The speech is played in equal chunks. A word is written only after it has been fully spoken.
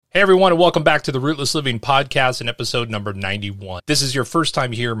Hey everyone, and welcome back to the Rootless Living Podcast in episode number 91. This is your first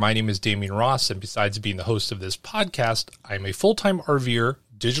time here. My name is Damian Ross, and besides being the host of this podcast, I'm a full-time RVer,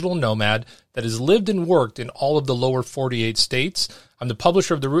 digital nomad that has lived and worked in all of the lower 48 states. I'm the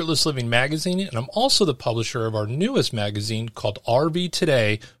publisher of the Rootless Living magazine, and I'm also the publisher of our newest magazine called RV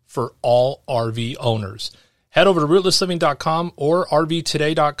Today for all RV owners. Head over to rootlessliving.com or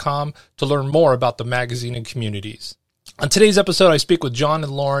rvtoday.com to learn more about the magazine and communities. On today's episode, I speak with John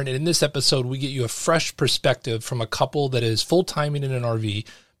and Lauren, and in this episode, we get you a fresh perspective from a couple that is full-timing in an RV,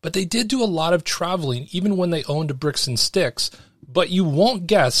 but they did do a lot of traveling even when they owned bricks and sticks, but you won't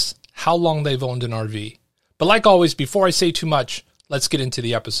guess how long they've owned an RV. But like always, before I say too much, let's get into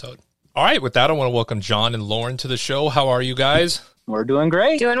the episode. All right, with that, I want to welcome John and Lauren to the show. How are you guys? We're doing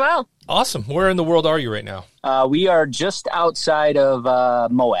great. Doing well. Awesome. Where in the world are you right now? We are just outside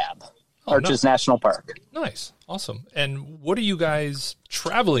of Moab, Arches National Park. Nice. Awesome. And what are you guys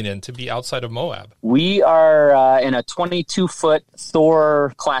traveling in to be outside of Moab? We are in a 22-foot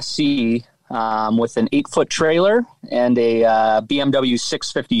Thor Class C with an 8-foot trailer and a BMW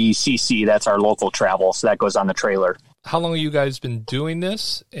 650cc. That's our local travel, so that goes on the trailer. How long have you guys been doing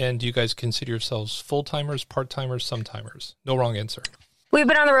this? And do you guys consider yourselves full-timers, part-timers, sometimers? No wrong answer. We've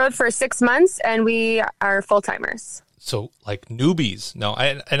been on the road for 6 months, and we are full-timers. So, like newbies. No,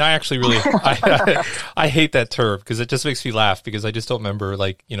 I actually really, I hate that term because it just makes me laugh because I just don't remember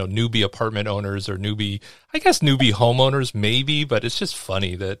newbie apartment owners or newbie homeowners maybe, but it's just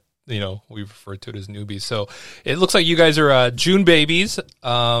funny that, we refer to it as newbies. So it looks like you guys are June babies,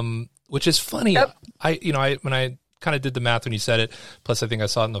 which is funny. Yep. When I kind of did the math when you said it, plus I think I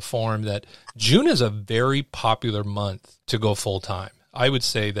saw it in the forum that June is a very popular month to go full-time. I would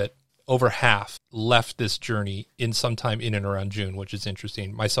say that over half left this journey in sometime in and around June, which is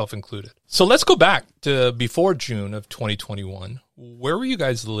interesting, myself included. So let's go back to before June of 2021. Where were you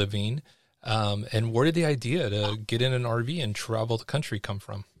guys living? And where did the idea to get in an RV and travel the country come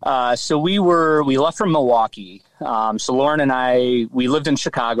from? So we left from Milwaukee. So Lauren and I, we lived in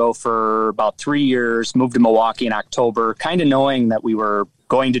Chicago for about 3 years, moved to Milwaukee in October, kind of knowing that we were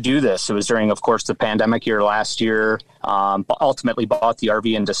going to do this. It was during, of course, the pandemic year last year. Ultimately bought the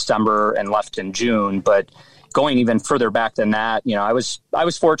RV in December and left in June. But going even further back than that, I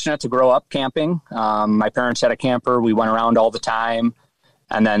was fortunate to grow up camping. My parents had a camper. We went around all the time.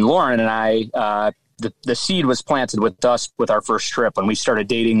 And then Lauren and I, the seed was planted with us with our first trip. When we started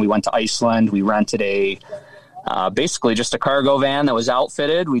dating, we went to Iceland. We rented basically just a cargo van that was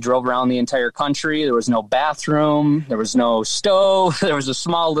outfitted. We drove around the entire country. There was no bathroom. There was no stove. There was a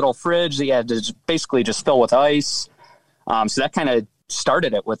small little fridge that you had to basically just fill with ice. So that kind of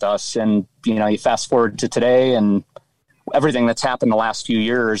started it with us. And, you fast forward to today and everything that's happened the last few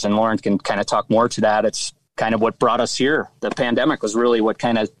years, and Lauren can kind of talk more to that. It's kind of what brought us here. The pandemic was really what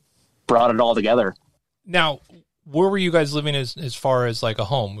kind of brought it all together. Now, where were you guys living as far as like a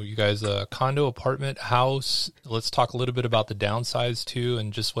home? Were you guys a condo, apartment, house? Let's talk a little bit about the downsides too,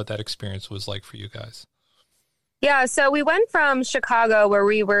 and just what that experience was like for you guys. Yeah, so we went from Chicago where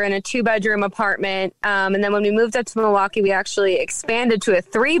we were in a 2-bedroom apartment. And then when we moved up to Milwaukee, we actually expanded to a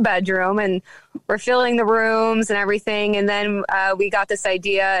 3-bedroom and we're filling the rooms and everything. And then we got this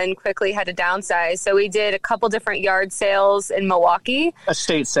idea and quickly had to downsize. So we did a couple different yard sales in Milwaukee.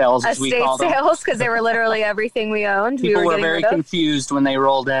 Estate sales, as we call them. Estate sales, because they were literally everything we owned. People were very confused when they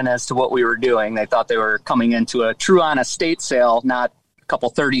rolled in as to what we were doing. They thought they were coming into a true-on estate sale, not couple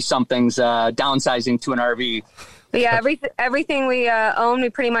 30-somethings downsizing to an RV. But yeah, everything we own, we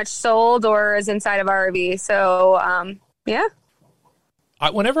pretty much sold or is inside of our RV. So, yeah.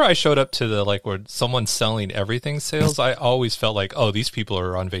 Whenever I showed up to where someone's selling everything sales, I always felt like, oh, these people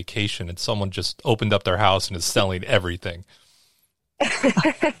are on vacation and someone just opened up their house and is selling everything.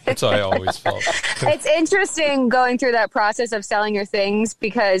 That's how I always felt. It's interesting going through that process of selling your things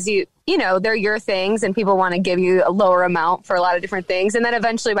because they're your things and people want to give you a lower amount for a lot of different things. And then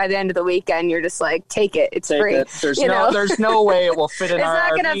eventually by the end of the weekend, you're just like, take it. It's free. There's no way it will fit in our RV. It's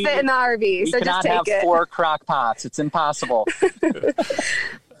not going to fit in the RV. So just take it. You cannot have 4 crock pots. It's impossible.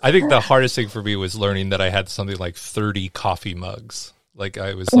 I think the hardest thing for me was learning that I had something like 30 coffee mugs.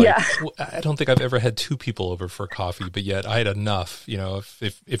 I was like, yeah. I don't think I've ever had 2 people over for coffee, but yet I had enough.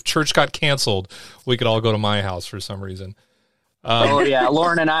 If church got canceled, we could all go to my house for some reason. Yeah,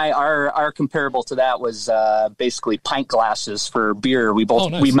 Lauren and I, our comparable to that was basically pint glasses for beer. We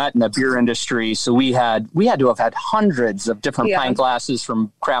met in the beer industry, so we had to have had hundreds of different pint glasses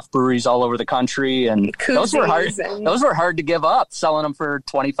from craft breweries all over the country, and those were hard to give up. Selling them for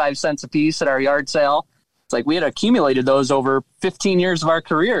 25 cents a piece at our yard sale. It's like we had accumulated those over 15 years of our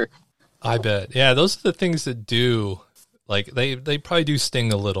career. I bet. Yeah, those are the things that do Like they probably do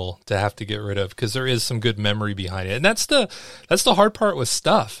sting a little to have to get rid of, because there is some good memory behind it. And that's the hard part with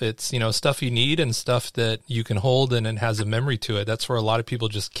stuff. It's, stuff you need and stuff that you can hold and it has a memory to it. That's where a lot of people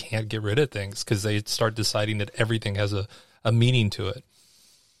just can't get rid of things, because they start deciding that everything has a meaning to it.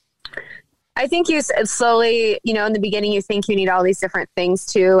 I think you slowly, in the beginning, you think you need all these different things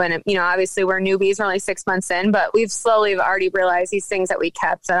too. And, obviously we're newbies, we're only 6 months in, but we've slowly already realized these things that we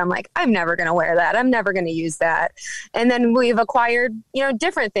kept that I'm like, I'm never going to wear that. I'm never going to use that. And then we've acquired,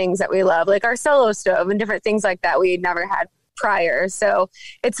 different things that we love, like our solo stove and different things like that we never had prior. So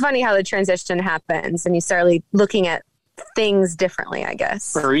it's funny how the transition happens and you start looking at things differently, I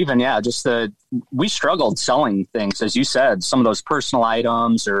guess. Or even, we struggled selling things, as you said, some of those personal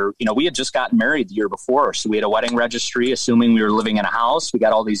items, or, we had just gotten married the year before. So we had a wedding registry, assuming we were living in a house. We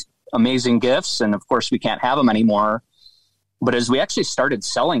got all these amazing gifts, and of course we can't have them anymore. But as we actually started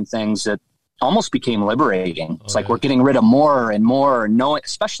selling things, it almost became liberating. It's like we're getting rid of more and more,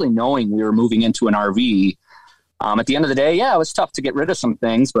 especially knowing we were moving into an RV. At the end of the day, it was tough to get rid of some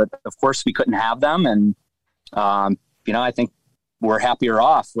things, but of course we couldn't have them. And, I think we're happier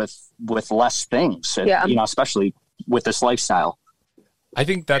off with less things, especially with this lifestyle. I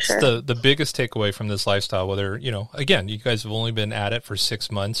think that's the biggest takeaway from this lifestyle, whether, again, you guys have only been at it for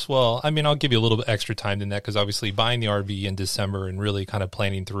 6 months. Well, I mean, I'll give you a little bit extra time than that, because obviously buying the RV in December and really kind of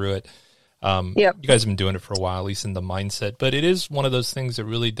planning through it. You guys have been doing it for a while, at least in the mindset, but it is one of those things that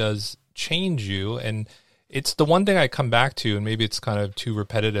really does change you. And it's the one thing I come back to, and maybe it's kind of too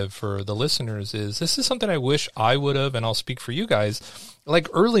repetitive for the listeners, is this is something I wish I would have, and I'll speak for you guys, like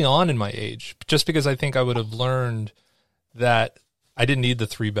early on in my age, just because I think I would have learned that I didn't need the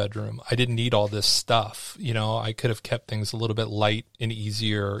 3-bedroom. I didn't need all this stuff. I could have kept things a little bit light and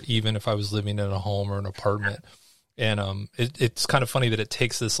easier, even if I was living in a home or an apartment. And it's kind of funny that it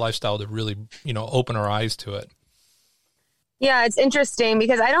takes this lifestyle to really, open our eyes to it. Yeah, it's interesting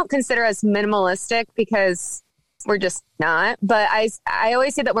because I don't consider us minimalistic, because we're just not. But I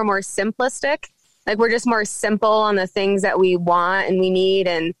always say that we're more simplistic. Like, we're just more simple on the things that we want and we need.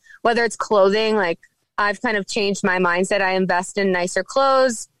 And whether it's clothing, like, I've kind of changed my mindset. I invest in nicer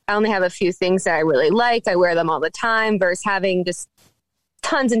clothes. I only have a few things that I really like. I wear them all the time, versus having just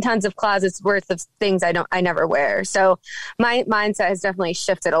tons and tons of closets worth of things I never wear. So my mindset has definitely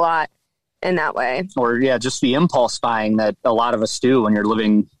shifted a lot in that way. Or just the impulse buying that a lot of us do when you're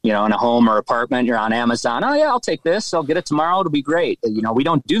living, in a home or apartment. You're on Amazon. Oh yeah, I'll take this. I'll get it tomorrow. It'll be great. We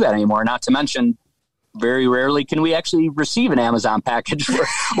don't do that anymore. Not to mention, very rarely can we actually receive an Amazon package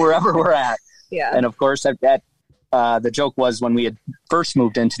wherever we're at. Yeah. And of course, the joke was, when we had first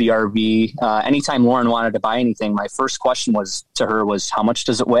moved into the RV, anytime Lauren wanted to buy anything, my first question to her was, how much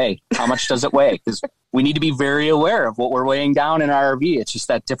does it weigh? How much does it weigh? Because we need to be very aware of what we're weighing down in our RV. It's just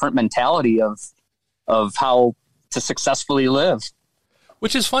that different mentality of how to successfully live.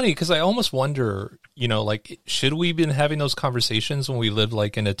 Which is funny, because I almost wonder, should we been having those conversations when we lived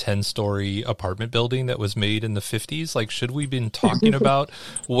like in a 10-story apartment building that was made in the 50s? Like, should we been talking about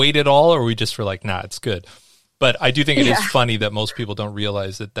weight at all, or we just were like, nah, it's good? But I do think it is funny that most people don't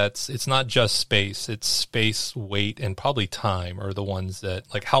realize that it's not just space. It's space, weight, and probably time are the ones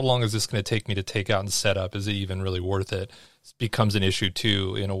that, like, how long is this going to take me to take out and set up? Is it even really worth it? It becomes an issue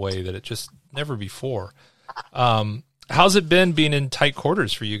too, in a way that it just never before. How's it been being in tight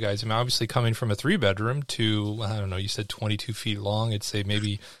quarters for you guys? I mean, obviously coming from a 3-bedroom to, I don't know, you said 22 feet long. I'd say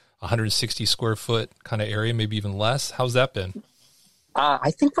maybe 160 square foot kind of area, maybe even less. How's that been?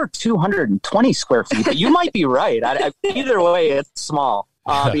 I think we're 220 square feet, but you might be right. Either way, it's small.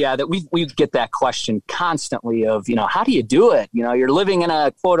 That we get that question constantly of, how do you do it? You're living in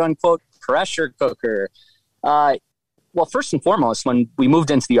a quote unquote pressure cooker. Well, first and foremost, when we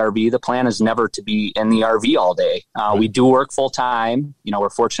moved into the RV, the plan is never to be in the RV all day. We do work full time. We're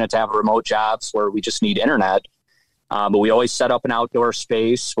fortunate to have remote jobs where we just need internet. But we always set up an outdoor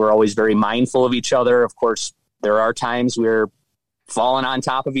space. We're always very mindful of each other. Of course, there are times we're falling on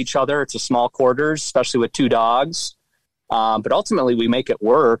top of each other. It's a small quarters, especially with 2 dogs. But ultimately we make it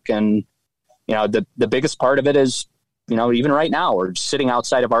work. And, the biggest part of it is, even right now, we're sitting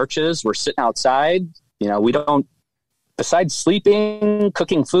outside of Arches. We're sitting outside. We don't, besides sleeping,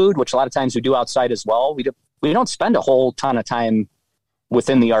 cooking food, which a lot of times we do outside as well, we don't spend a whole ton of time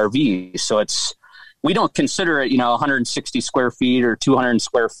within the RV. So we don't consider it, 160 square feet or 200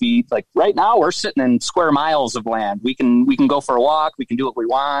 square feet. Like right now we're sitting in square miles of land. We can go for a walk. We can do what we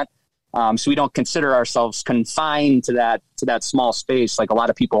want. So we don't consider ourselves confined to that small space. Like a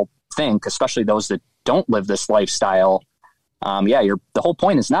lot of people think, especially those that don't live this lifestyle. The whole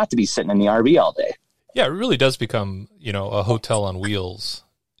point is not to be sitting in the RV all day. Yeah, it really does become, a hotel on wheels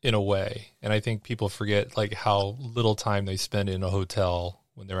in a way. And I think people forget like how little time they spend in a hotel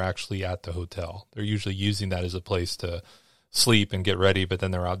when they're actually at the hotel. They're usually using that as a place to sleep and get ready, but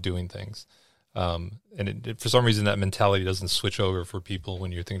then they're out doing things. For some reason, that mentality doesn't switch over for people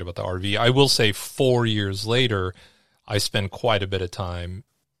when you're thinking about the RV. I will say 4 years later, I spend quite a bit of time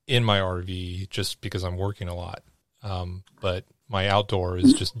in my RV just because I'm working a lot. But my outdoor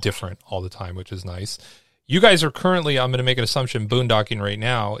is just different all the time, which is nice. You guys are currently, I'm going to make an assumption, boondocking right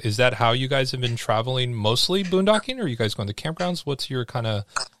now. Is that how you guys have been traveling, mostly boondocking, or are you guys going to campgrounds? What's your kind of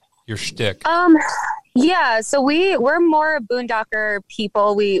your shtick? Yeah, so we're more boondocker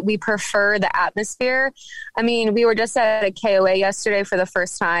people. We prefer the atmosphere. I mean, we were just at a KOA yesterday for the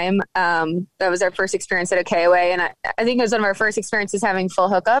first time. That was our first experience at a KOA, and I think it was one of our first experiences having full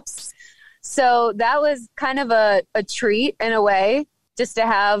hookups. So that was kind of a treat in a way, just to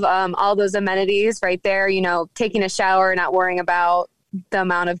have all those amenities right there, you know, taking a shower, not worrying about the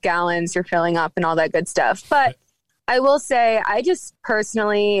amount of gallons you're filling up and all that good stuff. But I will say, I just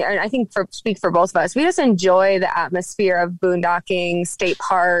personally, and I think speak for both of us, we just enjoy the atmosphere of boondocking, state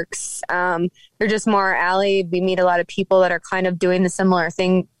parks. They're just more alley. We meet a lot of people that are kind of doing the similar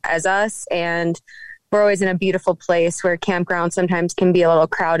thing as us. And we're always in a beautiful place where campgrounds sometimes can be a little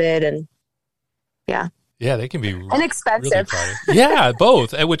crowded and yeah. Yeah, they can be inexpensive. Really yeah,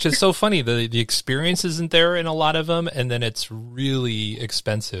 both, which is so funny. The experience isn't there in a lot of them, and then it's really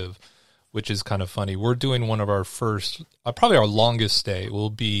expensive, which is kind of funny. We're doing one of our first, probably our longest stay.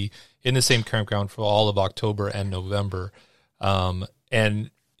 We'll be in the same campground for all of October and November. And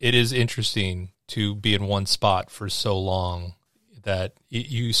it is interesting to be in one spot for so long that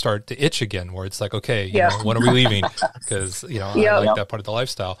you start to itch again, where it's like, okay, you know, when are we leaving? Because, you know, I like that part of the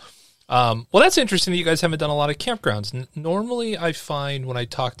lifestyle. Well, that's interesting that you guys haven't done a lot of campgrounds. Normally, I find when I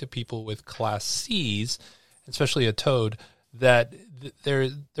talk to people with Class Cs, especially a Toad, that they're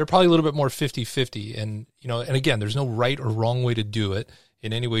probably a little bit more 50-50. And, you know, and again, there's no right or wrong way to do it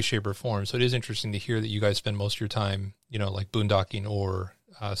in any way, shape, or form. So it is interesting to hear that you guys spend most of your time, you know, like boondocking or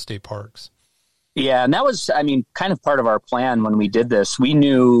state parks. Yeah, and that was, I mean, kind of part of our plan when we did this. We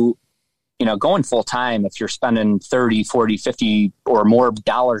knew, you know, going full time, if you're spending 30, 40, 50 or more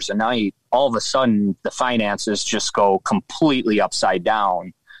dollars a night, all of a sudden the finances just go completely upside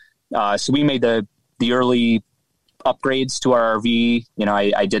down. So we made the early upgrades to our RV. You know,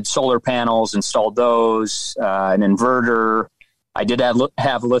 I did solar panels, installed those, an inverter. I did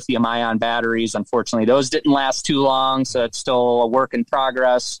have lithium ion batteries. Unfortunately, those didn't last too long, so it's still a work in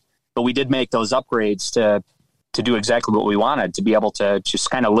progress. But we did make those upgrades to do exactly what we wanted, to be able to just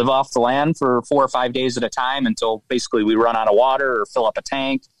kind of live off the land for 4 or 5 days at a time until basically we run out of water or fill up a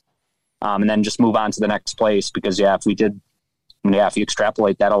tank, and then just move on to the next place. Because if you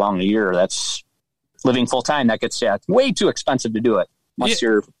extrapolate that along the year, that's living full time. That gets way too expensive to do it unless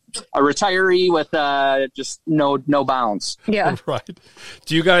you're a retiree with just no bounds. Yeah, right.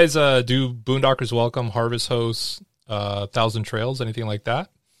 Do you guys do Boondockers Welcome, Harvest Hosts, Thousand Trails, anything like that?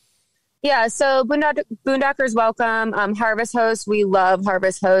 Yeah, so Boondockers Welcome, Harvest Host. We love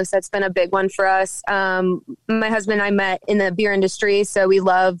Harvest Host. That's been a big one for us. My husband and I met in the beer industry, so we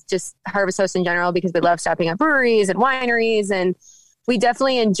love just Harvest Host in general because we love stopping at breweries and wineries, and we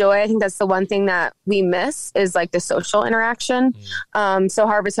definitely enjoy. I think that's the one thing that we miss is like the social interaction. So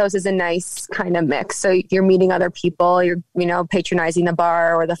Harvest Host is a nice kind of mix. So you're meeting other people, you're, you know, patronizing the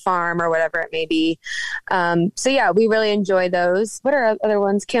bar or the farm or whatever it may be. So yeah, we really enjoy those. What are other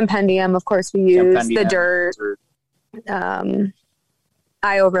ones? Campendium, of course, we use the Dirt,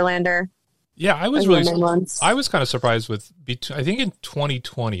 iOverlander. Yeah, I was kind of surprised with, I think in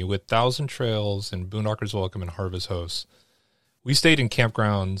 2020 with Thousand Trails and Boondockers Welcome and Harvest Hosts, we stayed in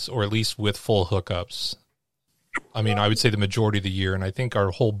campgrounds, or at least with full hookups. I mean, I would say the majority of the year, and I think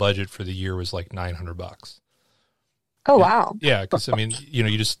our whole budget for the year was like $900. Oh, wow. Yeah, because, I mean, you know,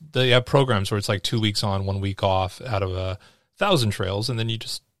 they have programs where it's like 2 weeks on, 1 week off out of 1,000 trails, and then you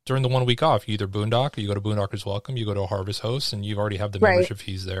just, during the 1 week off, you either boondock, or you go to Boondockers Welcome, you go to a Harvest Host, and you already have the membership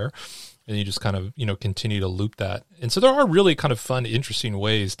fees there, and you just kind of, you know, continue to loop that. And so there are really kind of fun, interesting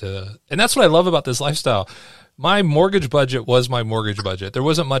ways to, and that's what I love about this lifestyle. My mortgage budget was my mortgage budget. There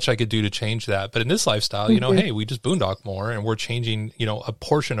wasn't much I could do to change that. But in this lifestyle, you know, hey, we just boondock more, and we're changing, you know, a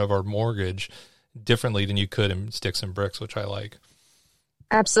portion of our mortgage differently than you could in sticks and bricks, which I like.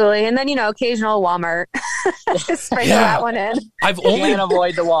 Absolutely. And then, you know, occasional Walmart. Sprinkle that one in. Can't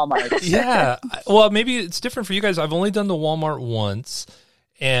avoid the Walmart. Yeah. Well, maybe it's different for you guys. I've only done the Walmart once.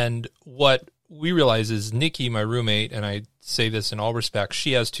 And what we realize is Nikki, my roommate, and I say this in all respect,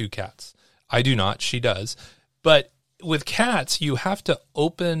 she has 2 cats. I do not. She does. But with cats, you have to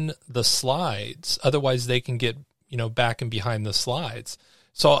open the slides. Otherwise, they can get, you know, back and behind the slides.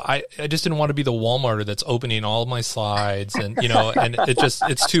 So I just didn't want to be the Walmarter that's opening all my slides and, and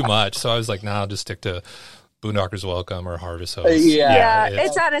it's too much. So I was like, I'll just stick to Boondockers Welcome or Harvest Hose. Yeah,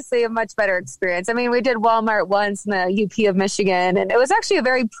 it's honestly a much better experience. I mean, we did Walmart once in the UP of Michigan, and it was actually a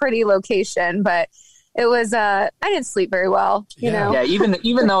very pretty location, but it was, I didn't sleep very well, you know? Yeah,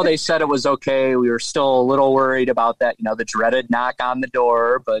 even though they said it was okay, we were still a little worried about that, the dreaded knock on the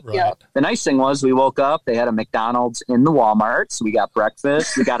door. But the nice thing was we woke up, they had a McDonald's in the Walmart. So we got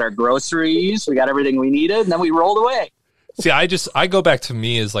breakfast, we got our groceries, we got everything we needed, and then we rolled away. See, I go back to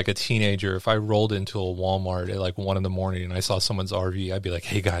me as like a teenager. If I rolled into a Walmart at like 1 a.m. and I saw someone's RV, I'd be like,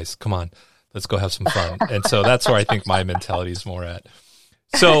 hey guys, come on, let's go have some fun. And so that's where I think my mentality is more at.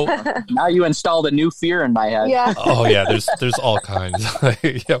 So now you installed a new fear in my head. Yeah. Oh yeah, there's all kinds.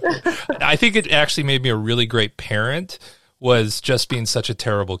 Yep. I think it actually made me a really great parent, was just being such a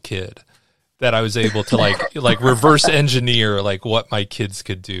terrible kid that I was able to like reverse engineer like what my kids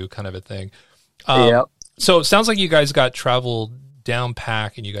could do, kind of a thing. So it sounds like you guys got travel down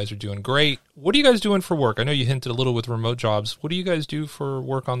pack and you guys are doing great. What are you guys doing for work? I know you hinted a little with remote jobs. What do you guys do for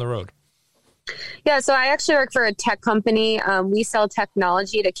work on the road? Yeah, so I actually work for a tech company. We sell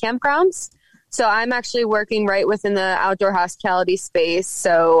technology to campgrounds. So I'm actually working right within the outdoor hospitality space.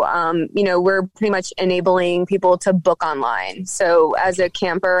 So, we're pretty much enabling people to book online. So as a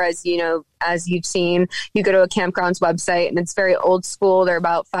camper, as you've seen, you go to a campground's website and it's very old school. They're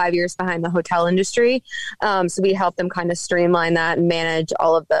about 5 years behind the hotel industry. So we help them kind of streamline that and manage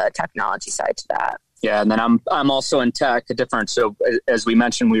all of the technology side to that. Yeah, and then I'm also in tech, so as we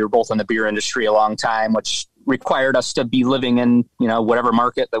mentioned, we were both in the beer industry a long time, which required us to be living in, whatever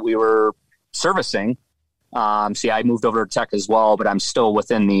market that we were servicing. I moved over to tech as well, but I'm still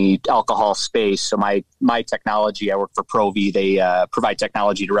within the alcohol space. So my technology, I work for Provi. They provide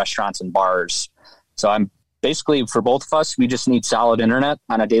technology to restaurants and bars. So I'm basically, for both of us, we just need solid internet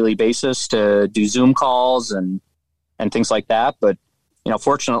on a daily basis to do Zoom calls and things like that. But,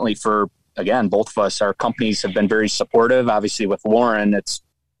 fortunately for, again, both of us, our companies have been very supportive. Obviously with Lauren, it's,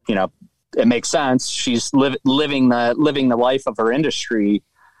 it makes sense. She's living the life of her industry.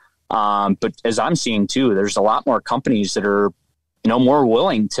 But as I'm seeing too, there's a lot more companies that are, more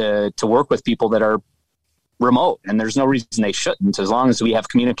willing to work with people that are remote, and there's no reason they shouldn't. As long as we have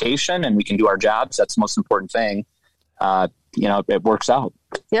communication and we can do our jobs, that's the most important thing. It works out.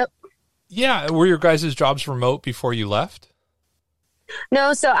 Yep. Yeah. Were your guys' jobs remote before you left?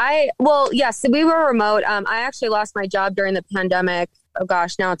 No. So yes, we were remote. I actually lost my job during the pandemic. Oh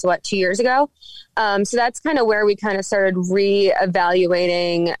gosh, now it's 2 years ago. So that's kind of where we kind of started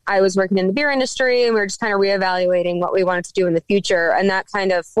reevaluating. I was working in the beer industry and we were just kind of reevaluating what we wanted to do in the future. And that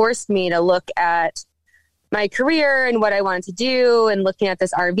kind of forced me to look at my career and what I wanted to do and looking at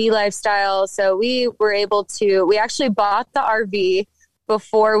this RV lifestyle. So we actually bought the RV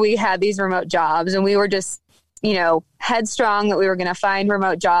before we had these remote jobs, and we were just, headstrong that we were going to find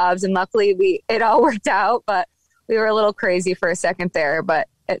remote jobs. And luckily it all worked out, but we were a little crazy for a second there, but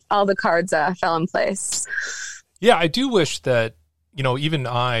all the cards fell in place. Yeah, I do wish that, even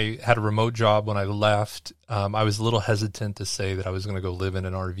I had a remote job when I left. I was a little hesitant to say that I was going to go live in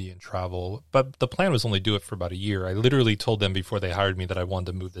an RV and travel, but the plan was only do it for about a year. I literally told them before they hired me that I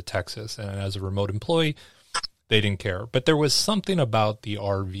wanted to move to Texas, and as a remote employee, they didn't care. But there was something about the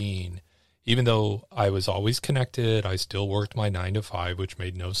RVing. Even though I was always connected, I still worked my 9 to 5, which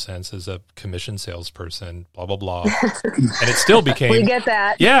made no sense as a commission salesperson, blah, blah, blah. And it still became... We get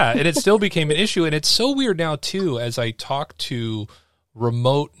that. Yeah, and it still became an issue. And it's so weird now, too, as I talk to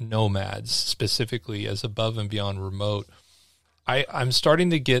remote nomads, specifically as above and beyond remote, I'm starting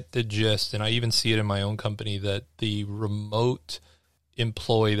to get the gist, and I even see it in my own company, that the remote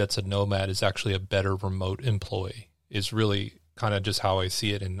employee that's a nomad is actually a better remote employee, is really kind of just how I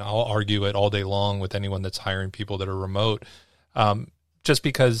see it. And I'll argue it all day long with anyone that's hiring people that are remote, just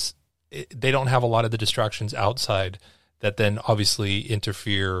because they don't have a lot of the distractions outside that then obviously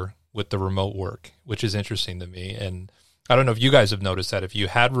interfere with the remote work, which is interesting to me. And I don't know if you guys have noticed that. If you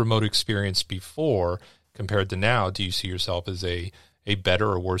had remote experience before compared to now, do you see yourself as a better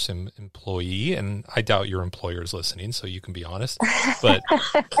or worse employee? And I doubt your employer is listening, so you can be honest. But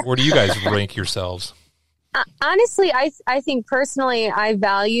where do you guys rank yourselves? Honestly, I think personally, I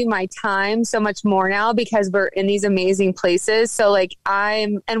value my time so much more now because we're in these amazing places. So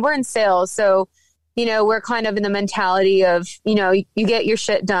and we're in sales. So, we're kind of in the mentality of, you get your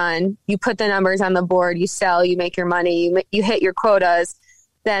shit done, you put the numbers on the board, you sell, you make your money, you hit your quotas,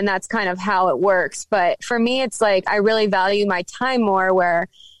 then that's kind of how it works. But for me, it's like, I really value my time more, where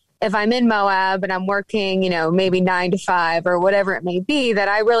if I'm in Moab and I'm working, maybe 9 to 5 or whatever it may be, that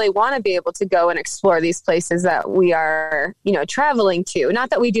I really want to be able to go and explore these places that we are, traveling to.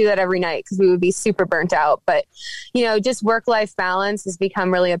 Not that we do that every night because we would be super burnt out, but, just work-life balance has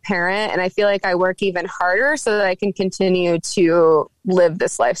become really apparent. And I feel like I work even harder so that I can continue to live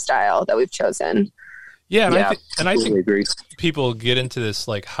this lifestyle that we've chosen. Yeah, and I think agree. People get into this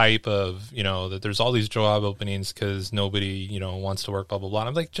like hype of, that there's all these job openings because nobody, wants to work, blah, blah, blah. And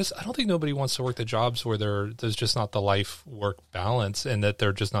I'm like, I don't think nobody wants to work the jobs where there's just not the life-work balance and that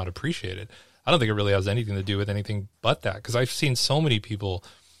they're just not appreciated. I don't think it really has anything to do with anything but that, because I've seen so many people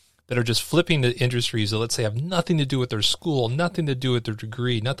that are just flipping to industries that, let's say, have nothing to do with their school, nothing to do with their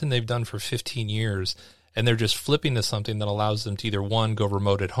degree, nothing they've done for 15 years. And they're just flipping to something that allows them to either, one, go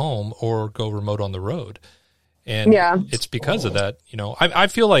remote at home or go remote on the road. And it's because of that, I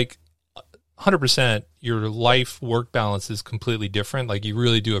feel like 100% your life work balance is completely different. Like, you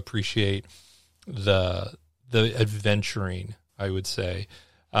really do appreciate the adventuring, I would say,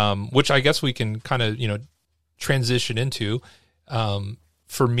 which I guess we can kind of, transition into,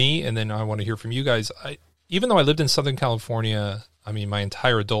 for me. And then I want to hear from you guys. Even though I lived in Southern California, my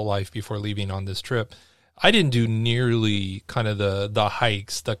entire adult life before leaving on this trip, I didn't do nearly kind of the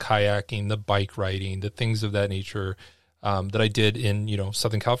hikes, the kayaking, the bike riding, the things of that nature that I did in,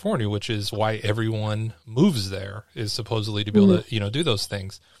 Southern California, which is why everyone moves there, is supposedly to be able to, do those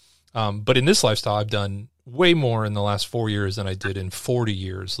things. But in this lifestyle, I've done way more in the last 4 years than I did in 40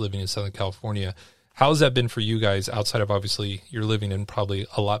 years living in Southern California. How's that been for you guys, outside of, obviously, you're living in probably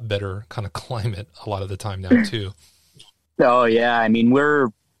a lot better kind of climate a lot of the time now too? Oh, yeah.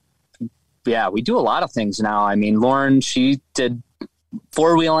 We do a lot of things now. Lauren, she did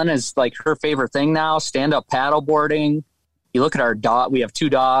four-wheeling is like her favorite thing now, stand-up paddleboarding. You look at our dog, we have 2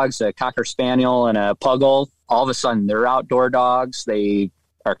 dogs, a Cocker Spaniel and a Puggle. All of a sudden, they're outdoor dogs.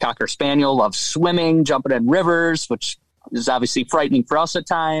 Our Cocker Spaniel loves swimming, jumping in rivers, which is obviously frightening for us at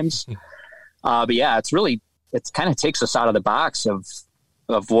times. But yeah, it kind of takes us out of the box of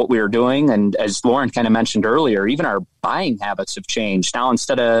what we were doing. And as Lauren kind of mentioned earlier, even our buying habits have changed. Now,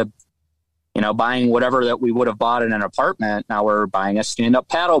 instead of buying whatever that we would have bought in an apartment, now we're buying a stand-up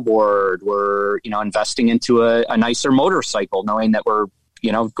paddleboard. We're, investing into a nicer motorcycle, knowing that we're,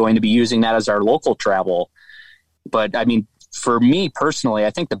 going to be using that as our local travel. But for me personally,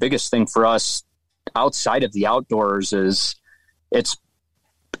 I think the biggest thing for us outside of the outdoors is it's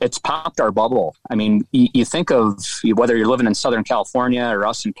popped our bubble. You think of whether you're living in Southern California or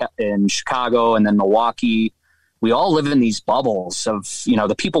us in Chicago and then Milwaukee, we all live in these bubbles of,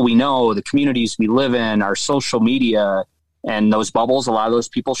 the people we know, the communities we live in, our social media, and those bubbles, a lot of those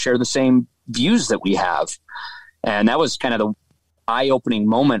people share the same views that we have. And that was kind of the eye-opening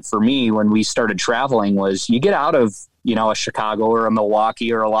moment for me when we started traveling, was you get out of, a Chicago or a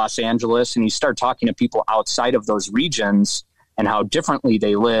Milwaukee or a Los Angeles, and you start talking to people outside of those regions and how differently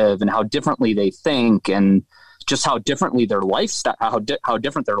they live and how differently they think, and just how differently their lifestyle, how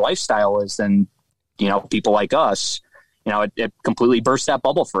different their lifestyle is than, people like us. It completely burst that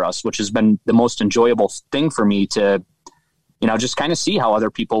bubble for us, which has been the most enjoyable thing for me to, just kind of see how other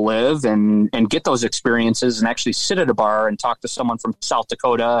people live and get those experiences and actually sit at a bar and talk to someone from South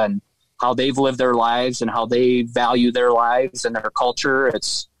Dakota and how they've lived their lives and how they value their lives and their culture.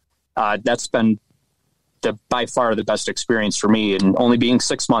 It's, that's been by far the best experience for me, and only being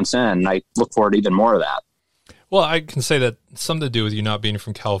 6 months in, I look forward to even more of that. Well, I can say that something to do with you not being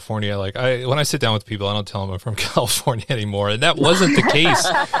from California. Like, when I sit down with people, I don't tell them I'm from California anymore. And that wasn't the case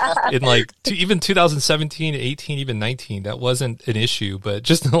in even 2017, 18, even 19. That wasn't an issue. But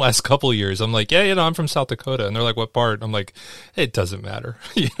just in the last couple of years, I'm like, yeah, I'm from South Dakota. And they're like, what part? I'm like, it doesn't matter.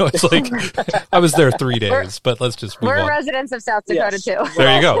 It's like, I was there 3 days, but let's just move on. We're residents of South Dakota too.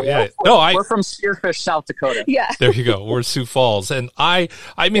 There you go. Yeah. No, we're from Spearfish, South Dakota. Yeah. There you go. We're Sioux Falls. And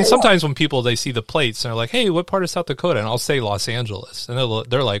sometimes when people, they see the plates and they're like, hey, what part of South Dakota? And I'll say Los Angeles. And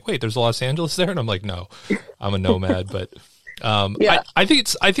they're like, wait, there's a Los Angeles there? And I'm like, no, I'm a nomad. But I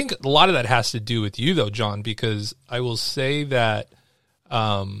think a lot of that has to do with you, though, John, because I will say that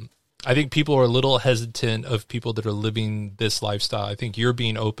I think people are a little hesitant of people that are living this lifestyle. I think you're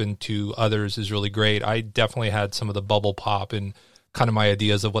being open to others is really great. I definitely had some of the bubble pop and kind of my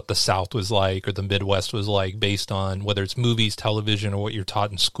ideas of what the South was like or the Midwest was like based on whether it's movies, television, or what you're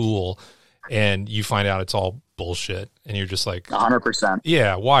taught in school. And you find out it's all bullshit, and you're just like 100%.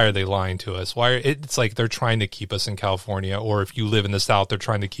 Yeah, why are they lying to us? It's like they're trying to keep us in California, or if you live in the South, they're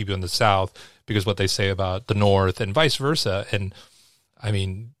trying to keep you in the South because what they say about the North and vice versa. And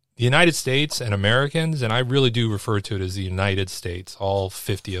the United States and Americans, and I really do refer to it as the United States, all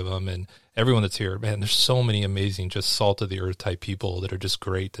 50 of them, and everyone that's here. Man, there's so many amazing, just salt of the earth type people that are just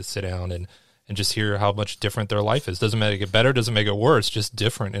great to sit down and just hear how much different their life is. Doesn't make it better, doesn't make it worse, just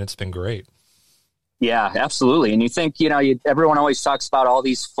different. And it's been great. Yeah, absolutely. And you think, everyone always talks about all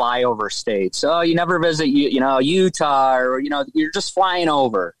these flyover states. Oh, you never visit, Utah, or, you're just flying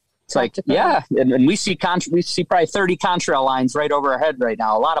over. It's like, yeah. And we see probably 30 contrail lines right over our head right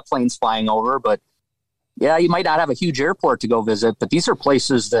now. A lot of planes flying over, but yeah, you might not have a huge airport to go visit, but these are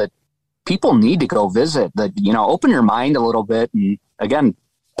places that people need to go visit, that, open your mind a little bit. And again,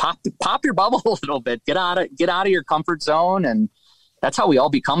 pop your bubble a little bit, get out of your comfort zone. And that's how we all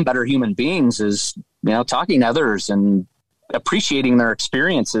become better human beings, is, talking to others and appreciating their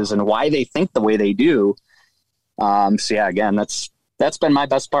experiences and why they think the way they do. So yeah, again, that's been my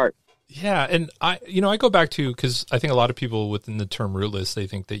best part. Yeah. And I go back to, because I think a lot of people within the term rootless, they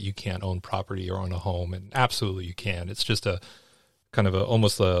think that you can't own property or own a home, and absolutely you can. It's just a kind of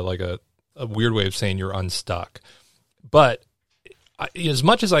almost like a weird way of saying you're unstuck. But as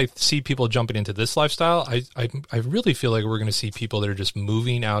much as I see people jumping into this lifestyle, I really feel like we're going to see people that are just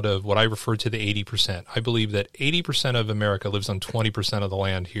moving out of what I refer to the 80%. I believe that 80% of America lives on 20% of the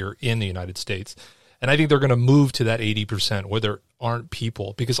land here in the United States. And I think they're going to move to that 80% where there aren't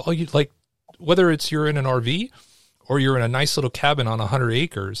people, because whether it's you're in an RV or you're in a nice little cabin on 100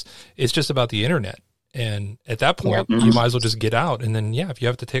 acres, it's just about the internet. And at that point, you might as well just get out. And then, if you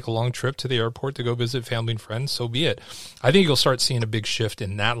have to take a long trip to the airport to go visit family and friends, so be it. I think you'll start seeing a big shift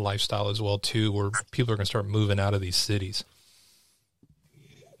in that lifestyle as well, too, where people are going to start moving out of these cities.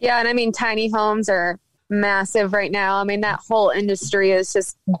 Yeah. And I mean, tiny homes are massive right now. I mean, that whole industry is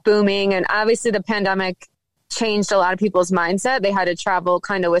just booming. And obviously the pandemic changed a lot of people's mindset. They had to travel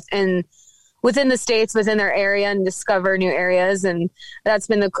kind of within the states, within their area, and discover new areas. And that's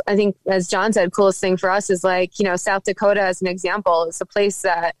been I think, as John said, coolest thing for us is South Dakota as an example. It's a place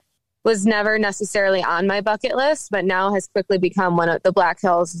that was never necessarily on my bucket list, but now has quickly become the Black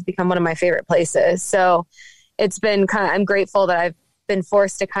Hills has become one of my favorite places. So it's been I'm grateful that I've been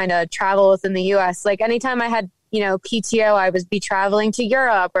forced to kind of travel within the U.S. Like anytime I had, PTO, I would be traveling to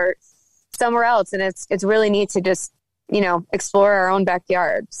Europe or somewhere else. And it's really neat to just, explore our own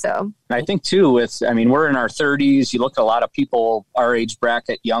backyard. So I think too, we're in our 30s. You look at a lot of people our age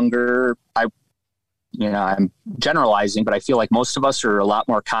bracket younger. I'm generalizing, but I feel like most of us are a lot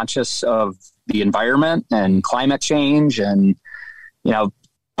more conscious of the environment and climate change. And,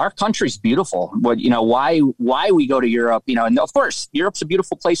 our country's beautiful. Why we go to Europe, and of course, Europe's a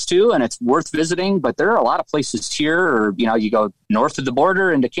beautiful place too, and it's worth visiting, but there are a lot of places here, or, you go north of the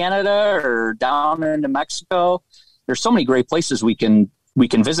border into Canada or down into Mexico. There's so many great places we can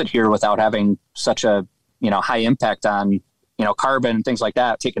visit here without having such a, high impact on, carbon and things like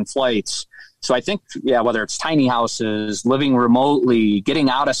that, taking flights. So I think, whether it's tiny houses, living remotely,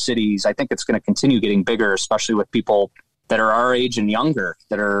 getting out of cities, I think it's going to continue getting bigger, especially with people that are our age and younger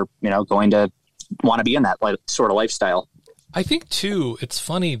that are, going to want to be in that sort of lifestyle. I think too, it's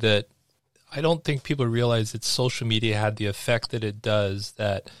funny that I don't think people realize that social media had the effect that it does.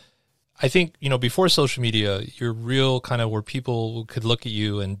 That I think, before social media, your real kind of where people could look at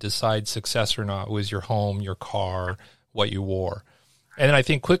you and decide success or not was your home, your car, what you wore. And then I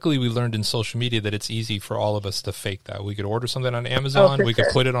think quickly we learned in social media that it's easy for all of us to fake that. We could order something on Amazon, we could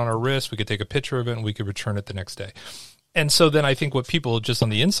put it on our wrist, we could take a picture of it, and we could return it the next day. And so then I think what people just on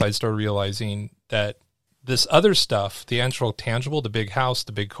the inside start realizing that this other stuff, the actual tangible, the big house,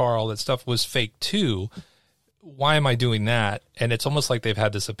 the big car, all that stuff was fake too. Why am I doing that? And it's almost like they've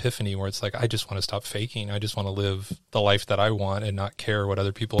had this epiphany where it's like, I just want to stop faking. I just want to live the life that I want and not care what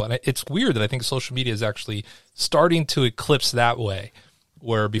other people. And it's weird that I think social media is actually starting to eclipse that way,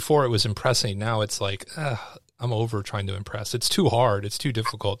 where before it was impressing. Now it's like, I'm over trying to impress. It's too hard. It's too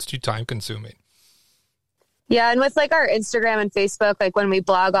difficult. It's too time consuming. Yeah. And with our Instagram and Facebook, when we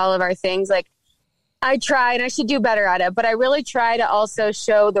blog all of our things, I try, and I should do better at it, but I really try to also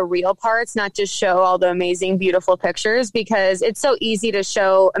show the real parts, not just show all the amazing, beautiful pictures, because it's so easy to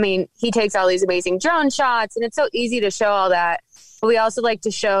show. I mean, he takes all these amazing drone shots, and it's so easy to show all that. But we also like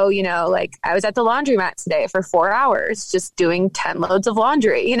to show, I was at the laundromat today for 4 hours, just doing 10 loads of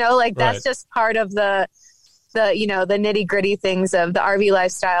laundry, that's just part of the nitty gritty things of the RV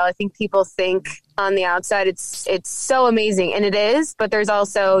lifestyle. I think people think on the outside, it's so amazing, and it is, but there's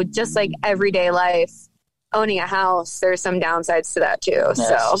also just like everyday life, owning a house, there's some downsides to that too. Yes.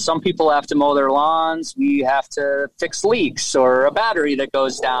 So some people have to mow their lawns. We have to fix leaks, or a battery that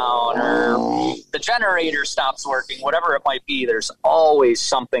goes down, or the generator stops working, whatever it might be. There's always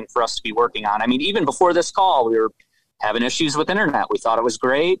something for us to be working on. I mean, even before this call, we were having issues with internet. We thought it was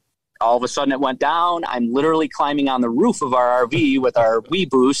great. all of a sudden it went down. I'm literally climbing on the roof of our RV with our Wii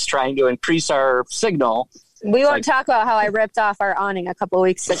Boost trying to increase our signal. We won't talk about how I ripped off our awning a couple of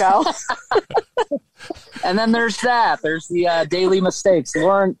weeks ago. And then there's that. There's the daily mistakes.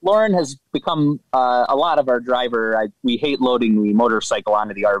 Lauren has become a lot of our driver. We hate loading the motorcycle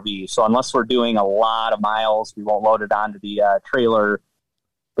onto the RV. So unless we're doing a lot of miles, we won't load it onto the trailer.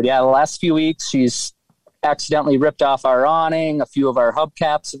 But yeah, the last few weeks, she's accidentally ripped off our awning. A few of our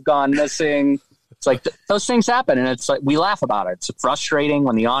hubcaps have gone missing. It's like those things happen, and it's like we laugh about it. It's frustrating.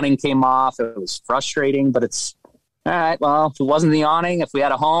 When the awning came off, it was frustrating, but it's all right. Well, if it wasn't the awning, if we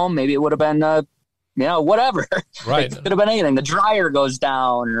had a home, maybe it would have been, whatever. Right. It could have been anything. The dryer goes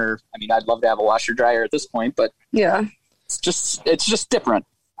down, or I'd love to have a washer dryer at this point, but yeah, it's just different.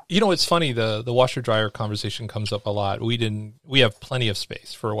 It's funny. The washer dryer conversation comes up a lot. We have plenty of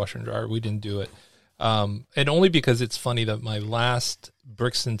space for a washer and dryer. We didn't do it. And only because it's funny that my last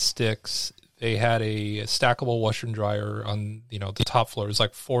Bricks and Sticks, they had a stackable washer and dryer on, the top floor. It was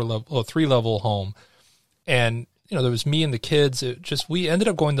like 3-level home. And, there was me and the kids. We ended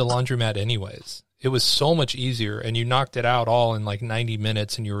up going to the laundromat anyways. It was so much easier, and you knocked it out all in like 90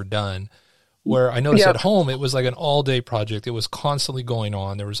 minutes and you were done. Where I noticed at home, it was like an all-day project. It was constantly going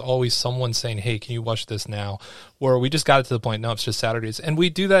on. There was always someone saying, hey, can you wash this now? Where we just got it to the point, no, it's just Saturdays. And we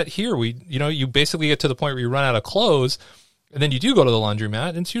do that here. You basically get to the point where you run out of clothes, and then you do go to the laundromat,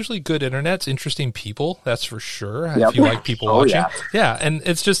 and it's usually good internet. It's interesting people, that's for sure, if you like people watching. Yeah, and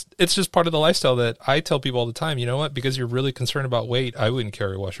it's just part of the lifestyle that I tell people all the time, you know what, because you're really concerned about weight, I wouldn't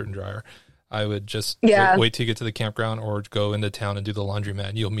carry a washer and dryer. I would just wait till you get to the campground or go into town and do the laundromat,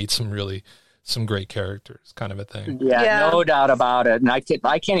 and you'll meet some great characters, kind of a thing. Yeah, no doubt about it. And I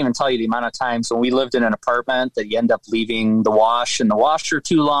can't even tell you the amount of times when we lived in an apartment that you end up leaving the wash in the washer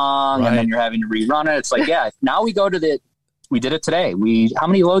too long, and then you're having to rerun it. It's like, now we go to we did it today. How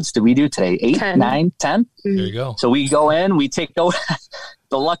many loads did we do today? 8, 10. 9, 10? There you go. So we go in, we take the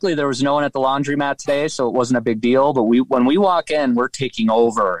luckily there was no one at the laundromat today, so it wasn't a big deal. But when we walk in, we're taking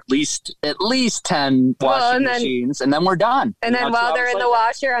over at least 10 washing machines, and then we're done. And then while they're in the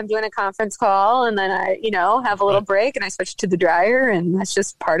washer, I'm doing a conference call, and then I, have a little break, and I switch to the dryer, and that's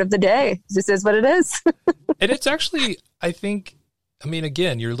just part of the day. This is what it is. And it's actually, I think,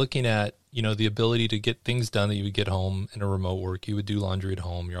 again, you're looking at, the ability to get things done that you would get home in a remote work. You would do laundry at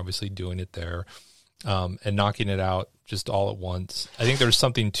home. You're obviously doing it there, and knocking it out just all at once. I think there's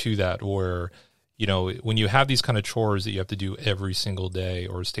something to that where, when you have these kind of chores that you have to do every single day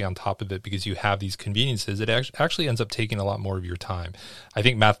or stay on top of it because you have these conveniences, it actually ends up taking a lot more of your time. I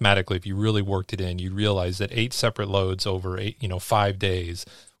think mathematically, if you really worked it in, you'd realize that 8 separate loads over 5 days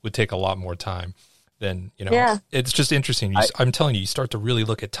would take a lot more time. Then, it's just interesting. I'm telling you start to really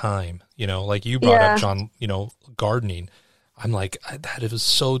look at time, like you brought up, John, gardening. I'm like, that it was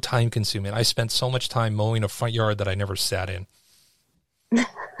so time consuming. I spent so much time mowing a front yard that I never sat in.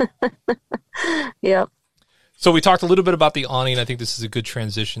 Yep. So we talked a little bit about the awning. I think this is a good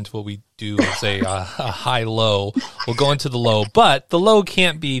transition to what we do as a high-low. We'll go into the low, but the low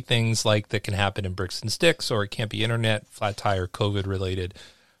can't be things like that can happen in Bricks and Sticks, or it can't be internet, flat tire, COVID related.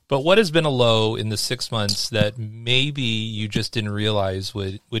 But what has been a low in the 6 months that maybe you just didn't realize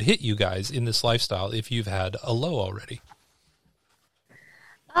would hit you guys in this lifestyle if you've had a low already?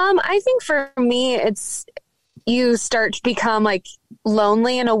 I think for me, you start to become like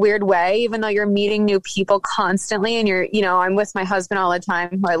lonely in a weird way, even though you're meeting new people constantly, and I'm with my husband all the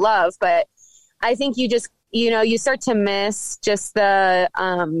time, who I love, but I think you just, you start to miss just the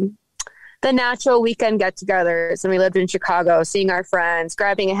natural weekend get-togethers. And we lived in Chicago, seeing our friends,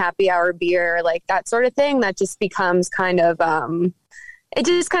 grabbing a happy hour beer, like that sort of thing. That just becomes kind of, it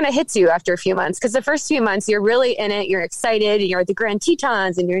just kind of hits you after a few months. Because the first few months, you're really in it. You're excited, and you're at the Grand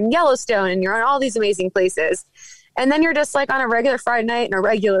Tetons, and you're in Yellowstone, and you're on all these amazing places. And then you're just like on a regular Friday night in a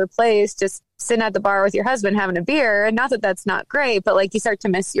regular place, just sitting at the bar with your husband having a beer. And not that that's not great, but like you start to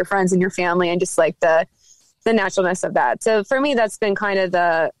miss your friends and your family, and just like the naturalness of that. So for me, that's been kind of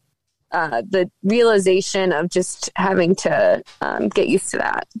the realization of just having to get used to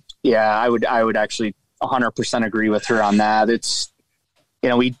that. Yeah, I would actually 100% agree with her on that. It's,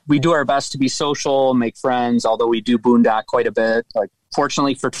 we do our best to be social, make friends, although we do boondock quite a bit. Like,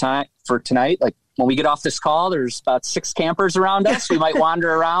 fortunately for tonight, like when we get off this call, there's about 6 campers around us. We might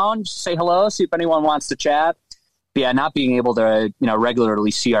wander around, say hello, see if anyone wants to chat. But yeah, not being able to,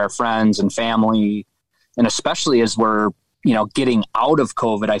 regularly see our friends and family, and especially as we're, getting out of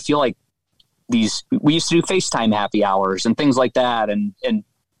COVID, I feel like we used to do FaceTime happy hours and things like that. And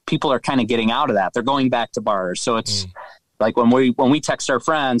people are kind of getting out of that. They're going back to bars. So it's Like when we text our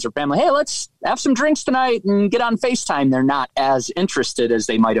friends or family, hey, let's have some drinks tonight and get on FaceTime, they're not as interested as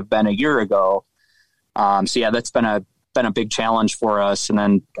they might have been a year ago. So yeah, that's been a big challenge for us. And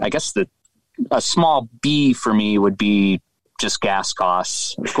then I guess a small B for me would be just gas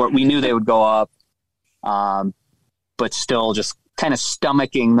costs. Of course, we knew they would go up, but still just kind of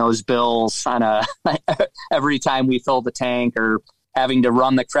stomaching those bills on every time we fill the tank, or having to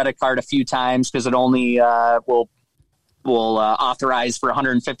run the credit card a few times because it only will authorize for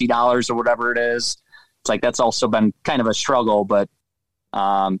 $150 or whatever it is. It's like that's also been kind of a struggle, but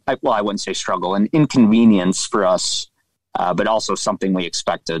I wouldn't say struggle, an inconvenience for us, but also something we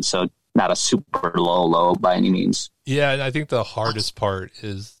expected. So not a super low by any means. Yeah, and I think the hardest part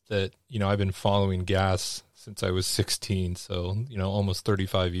is that, I've been following gas since I was 16, so, almost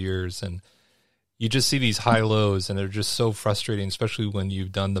 35 years, and you just see these high lows, and they're just so frustrating, especially when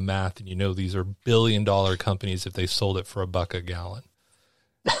you've done the math and these are billion-dollar companies if they sold it for $1 a gallon.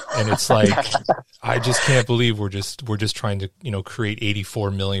 And it's like, I just can't believe we're just trying to, create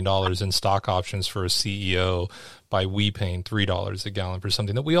 $84 million in stock options for a CEO by we paying $3 a gallon for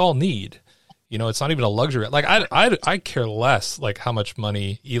something that we all need. It's not even a luxury. Like I care less like how much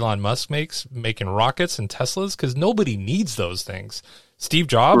money Elon Musk makes making rockets and Teslas, because nobody needs those things. Steve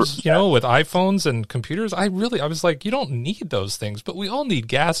Jobs, with iPhones and computers, I was like, you don't need those things, but we all need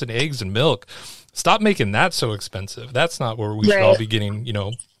gas and eggs and milk. Stop making that so expensive. That's not where we should all be getting,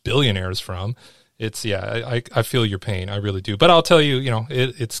 billionaires from. It's, I feel your pain. I really do. But I'll tell you,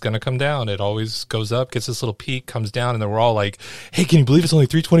 it's going to come down. It always goes up, gets this little peak, comes down, and then we're all like, hey, can you believe it's only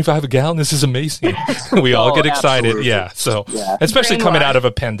 $3.25 a gallon? This is amazing. We all get excited. Absolutely. Yeah. So especially coming out of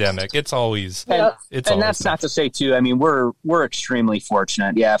a pandemic, it's always, and that's not to say too, I mean, we're extremely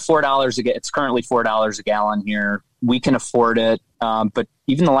fortunate. Yeah. It's currently $4 a gallon here. We can afford it. But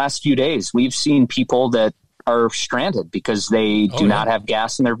even the last few days, we've seen people that are stranded because they do not have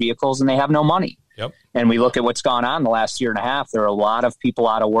gas in their vehicles and they have no money. Yep. And we look at what's gone on the last year and a half. There are a lot of people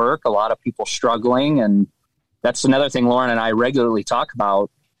out of work, a lot of people struggling. And that's another thing Lauren and I regularly talk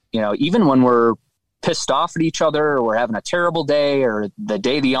about. Even when we're pissed off at each other, or we're having a terrible day, or the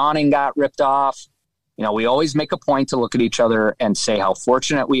day the awning got ripped off, we always make a point to look at each other and say how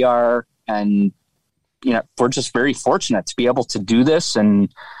fortunate we are. And, we're just very fortunate to be able to do this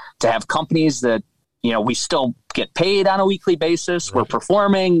and to have companies that, we still get paid on a weekly basis. Right. We're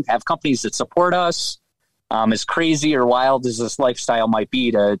performing, have companies that support us. As crazy or wild as this lifestyle might be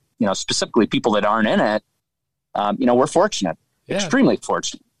to, specifically people that aren't in it, we're fortunate, extremely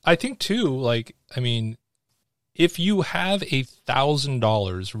fortunate. I think too, if you have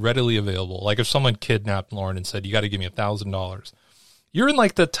 $1,000 readily available, like if someone kidnapped Lauren and said, you got to give me $1,000, you're in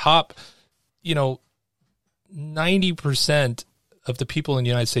like the top, 90% of the people in the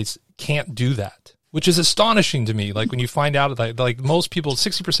United States can't do that, which is astonishing to me. Like when you find out that like most people,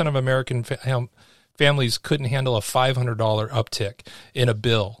 60% of American families couldn't handle a $500 uptick in a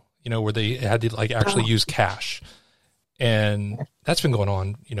bill, where they had to like actually use cash. And that's been going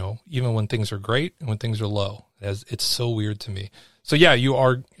on, even when things are great and when things are low. It's so weird to me. So yeah, you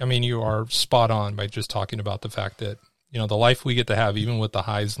are spot on by just talking about the fact that, the life we get to have, even with the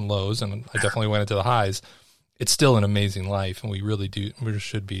highs and lows, and I definitely went into the highs, it's still an amazing life. And we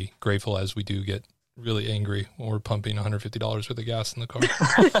should be grateful, as we do get really angry when we're pumping $150 worth of gas in the car.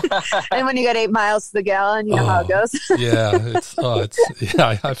 And when you get 8 miles to the gallon, you know how it goes. I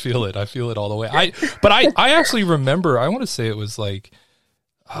feel it. I feel it all the way. I actually remember, I want to say it was like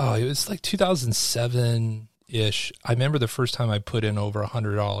 2007 ish. I remember the first time I put in over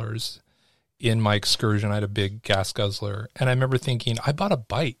 $100 in my excursion. I had a big gas guzzler, and I remember thinking, I bought a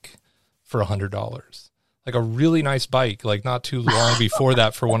bike for $100. Like a really nice bike, like not too long before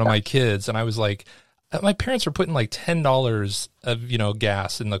that for one of my kids. And I was like, my parents were putting like $10 of,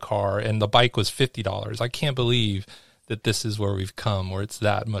 gas in the car, and the bike was $50. I can't believe that this is where we've come, where it's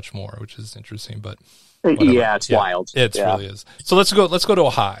that much more, which is interesting, but whatever. Yeah, it's wild. It really is. So let's go to a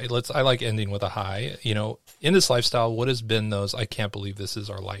high. I like ending with a high. In this lifestyle, what has been those, I can't believe this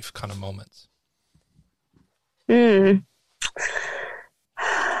is our life kind of moments?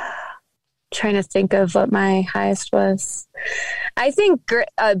 Trying to think of what my highest was. I think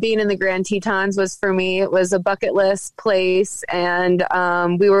being in the Grand Tetons was, for me, it was a bucket list place. And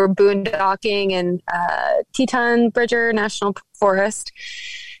we were boondocking in Teton Bridger National Forest.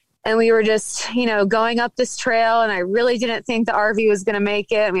 And we were just, going up this trail, and I really didn't think the RV was going to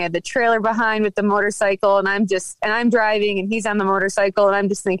make it. And we had the trailer behind with the motorcycle, and I'm driving, and he's on the motorcycle, and I'm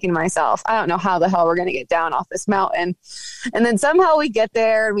just thinking to myself, I don't know how the hell we're going to get down off this mountain. And then somehow we get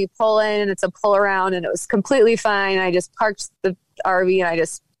there, and we pull in, and it's a pull around, and it was completely fine. I just parked the RV, and I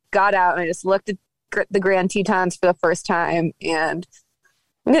just got out, and I just looked at the Grand Tetons for the first time, and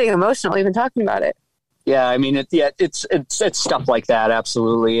I'm getting emotional even talking about it. Yeah, I mean, it's stuff like that,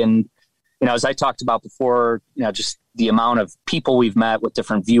 absolutely. And as I talked about before, just the amount of people we've met with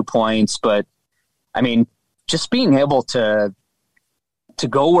different viewpoints, but I mean, just being able to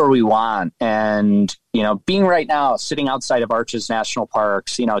go where we want, and being right now sitting outside of Arches National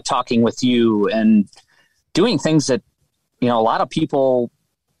Parks, talking with you and doing things that a lot of people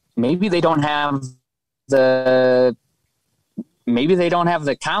maybe they don't have the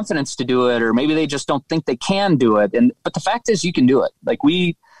confidence to do it, or maybe they just don't think they can do it. But the fact is, you can do it. Like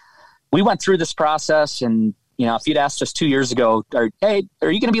we went through this process, and if you'd asked us 2 years ago, hey,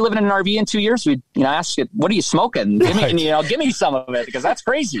 are you going to be living in an RV in 2 years? We'd, ask it, what are you smoking? Give me some of it, because that's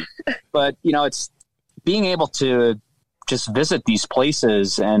crazy. But, it's being able to just visit these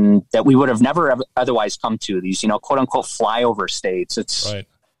places and that we would have never otherwise come to, these, quote unquote flyover states. It's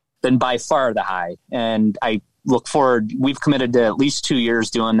been by far the high. And I look forward, we've committed to at least 2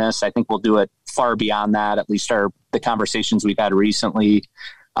 years doing this. I think we'll do it far beyond that, at least the conversations we've had recently.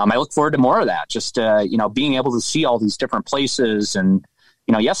 I look forward to more of that, just, being able to see all these different places. And,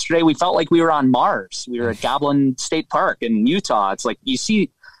 yesterday we felt like we were on Mars. We were at Goblin State Park in Utah. It's like, you see,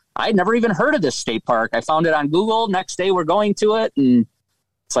 I'd never even heard of this state park. I found it on Google. Next day we're going to it. And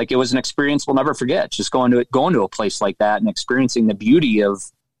it's like, it was an experience we'll never forget, just going to a place like that and experiencing the beauty of,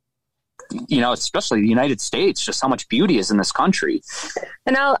 especially the United States, just how much beauty is in this country.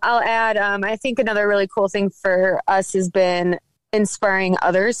 And I'll add, I think another really cool thing for us has been inspiring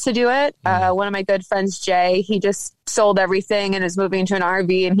others to do it. One of my good friends, Jay, he just sold everything and is moving to an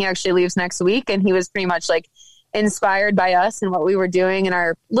RV, and he actually leaves next week. And he was pretty much like inspired by us and what we were doing. And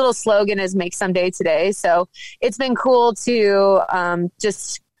our little slogan is "Make Someday Today." So it's been cool to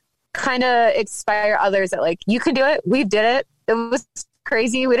just kind of inspire others that like, you can do it. We did it. It was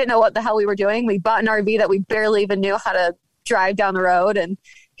crazy. We didn't know what the hell we were doing. We bought an RV that we barely even knew how to drive down the road. And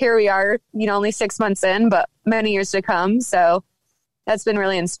here we are, only 6 months in, but many years to come. So that's been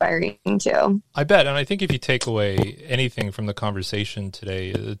really inspiring too. I bet. And I think if you take away anything from the conversation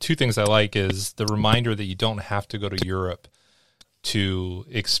today, the two things I like is the reminder that you don't have to go to Europe to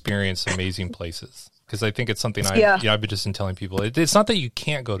experience amazing places. Because I think it's something I've been just in telling people. It's not that you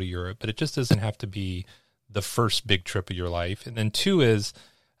can't go to Europe, but it just doesn't have to be the first big trip of your life. And then two is,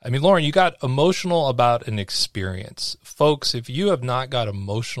 I mean, Lauren, you got emotional about an experience. Folks, if you have not got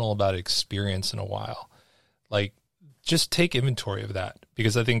emotional about experience in a while, like, just take inventory of that,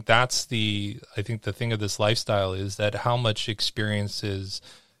 because I think the thing of this lifestyle is that how much experiences,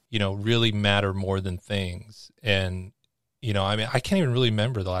 really matter more than things. And, I mean, I can't even really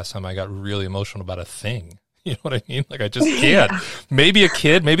remember the last time I got really emotional about a thing. You know what I mean? Like, I just can't. Maybe a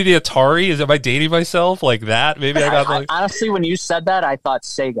kid, maybe the Atari. Am I dating myself like that? Maybe I got honestly, when you said that, I thought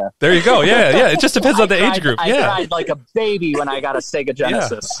Sega. There you go. Yeah. It just depends on the age group. I cried like a baby when I got a Sega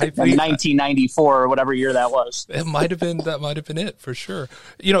Genesis in 1994 or whatever year that was. That might have been it for sure.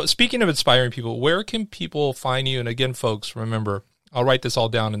 Speaking of inspiring people, where can people find you? And again, folks, remember, I'll write this all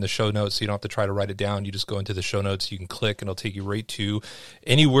down in the show notes, so you don't have to try to write it down. You just go into the show notes, you can click, and it'll take you right to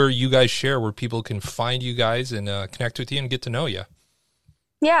anywhere you guys share where people can find you guys and connect with you and get to know you.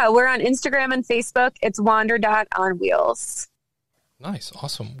 Yeah, we're on Instagram and Facebook. It's wander.onwheels. Nice.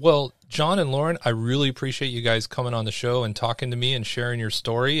 Awesome. Well, John and Lauren, I really appreciate you guys coming on the show and talking to me and sharing your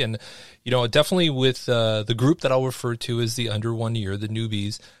story. And, definitely with the group that I'll refer to as the under 1 year, the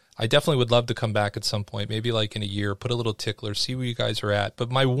newbies, I definitely would love to come back at some point, maybe like in a year, put a little tickler, see where you guys are at. But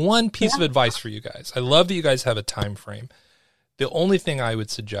my one piece of advice for you guys, I love that you guys have a time frame. The only thing I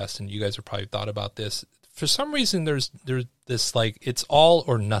would suggest, and you guys have probably thought about this, for some reason there's this like it's all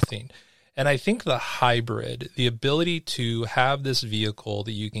or nothing. And I think the hybrid, the ability to have this vehicle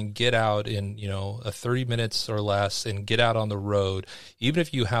that you can get out in, 30 minutes or less and get out on the road, even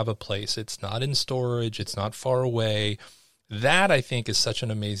if you have a place, it's not in storage, it's not far away. That, I think, is such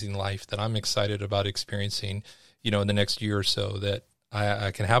an amazing life that I'm excited about experiencing, in the next year or so, that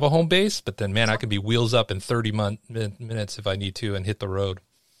I can have a home base, but then, man, I can be wheels up in 30 minutes if I need to and hit the road.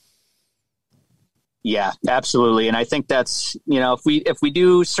 Yeah, absolutely. And I think that's, if we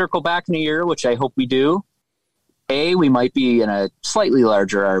do circle back in a year, which I hope we do, we might be in a slightly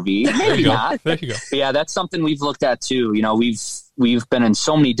larger RV. Maybe not. There you go. But yeah, that's something we've looked at too. We've been in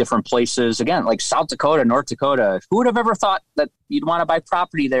so many different places, again, like South Dakota, North Dakota. Who would have ever thought that you'd want to buy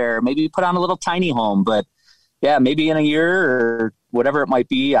property there? Maybe put on a little tiny home. But yeah, maybe in a year or whatever it might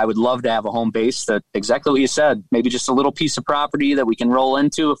be, I would love to have a home base that exactly what you said, maybe just a little piece of property that we can roll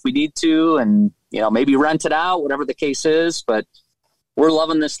into if we need to, and, maybe rent it out, whatever the case is. But we're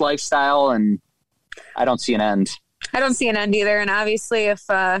loving this lifestyle, and I don't see an end. I don't see an end either. And obviously if,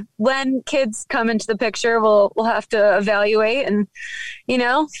 when kids come into the picture, we'll have to evaluate and,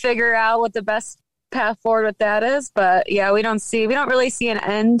 figure out what the best path forward with that is. But yeah, we don't really see an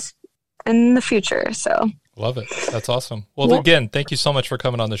end in the future. So love it. That's awesome. Well, again, thank you so much for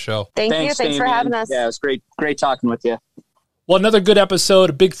coming on the show. Thanks you. Thanks for having us. Yeah, it was great talking with you. Well, another good episode.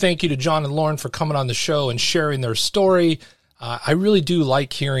 A big thank you to John and Lauren for coming on the show and sharing their story. I really do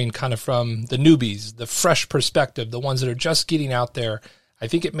like hearing kind of from the newbies, the fresh perspective, the ones that are just getting out there. I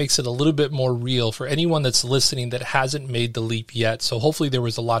think it makes it a little bit more real for anyone that's listening that hasn't made the leap yet. So hopefully there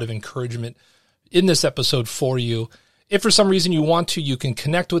was a lot of encouragement in this episode for you. If for some reason you want to, you can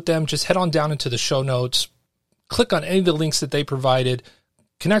connect with them. Just head on down into the show notes, click on any of the links that they provided,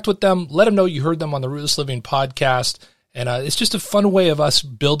 connect with them, let them know you heard them on the Rootless Living podcast. And it's just a fun way of us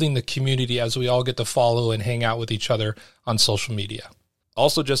building the community as we all get to follow and hang out with each other on social media.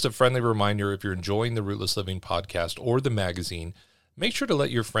 Also, just a friendly reminder, if you're enjoying the Rootless Living podcast or the magazine, make sure to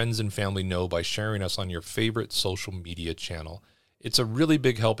let your friends and family know by sharing us on your favorite social media channel. It's a really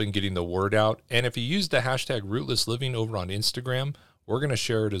big help in getting the word out. And if you use the hashtag Rootless Living over on Instagram, we're going to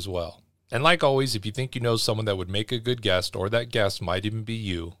share it as well. And like always, if you think you know someone that would make a good guest or that guest might even be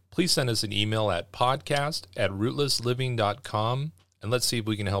you, please send us an email at podcast@rootlessliving.com and let's see if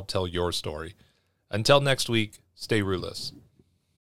we can help tell your story. Until next week, stay rootless.